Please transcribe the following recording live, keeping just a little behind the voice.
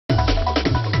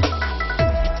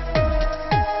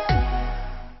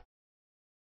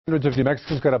Hundreds of New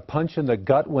Mexicans got a punch in the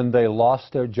gut when they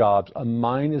lost their jobs. A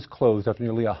mine is closed after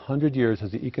nearly 100 years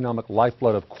as the economic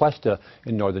lifeblood of Questa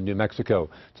in northern New Mexico.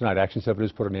 Tonight, Action 7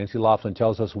 News reporter Nancy Laughlin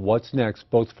tells us what's next,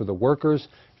 both for the workers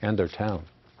and their town.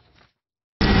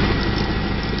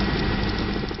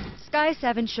 Sky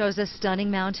 7 shows us stunning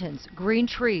mountains, green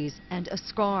trees, and a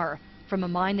scar from a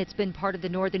mine that's been part of the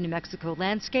northern New Mexico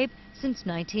landscape since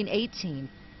 1918.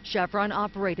 Chevron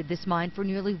operated this mine for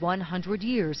nearly 100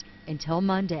 years until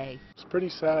Monday. It's pretty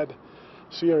sad to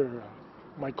see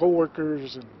my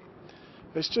co-workers, and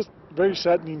it's just very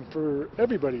saddening for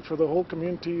everybody, for the whole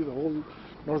community, the whole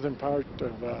northern part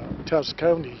of Taos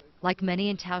County. Like many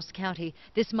in Taos County,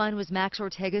 this mine was Max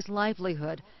Ortega's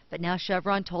livelihood, but now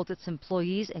Chevron told its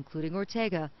employees, including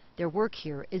Ortega, their work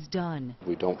here is done.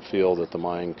 We don't feel that the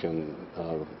mine can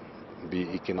be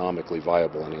economically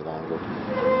viable any longer.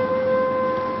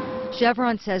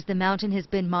 Chevron says the mountain has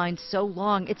been mined so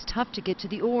long it's tough to get to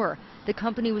the ore. The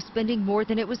company was spending more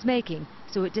than it was making,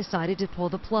 so it decided to pull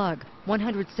the plug.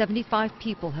 175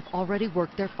 people have already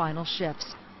worked their final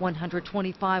shifts.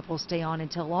 125 will stay on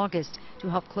until August to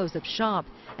help close up shop,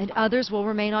 and others will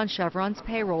remain on Chevron's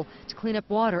payroll to clean up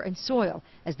water and soil,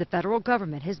 as the federal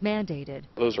government has mandated.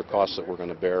 Those are costs that we're going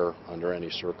to bear under any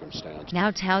circumstance.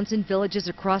 Now towns and villages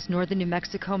across northern New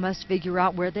Mexico must figure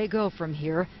out where they go from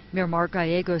here. Mayor Mark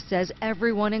Gallego says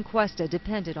everyone in Questa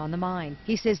depended on the mine.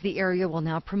 He says the area will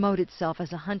now promote itself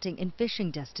as a hunting and fishing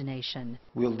destination.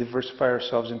 We'll diversify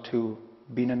ourselves into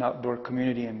being an outdoor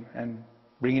community and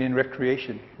bringing in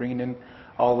recreation, bringing in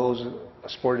all those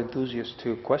sport enthusiasts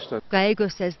to Questa. Gallego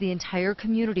says the entire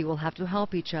community will have to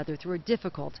help each other through a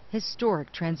difficult,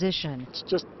 historic transition.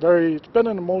 It's been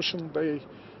an emotional day,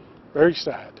 very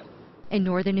sad. In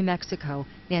northern New Mexico,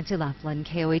 Nancy Laughlin,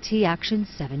 KOAT Action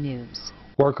 7 News.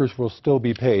 Workers will still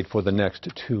be paid for the next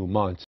 2 months.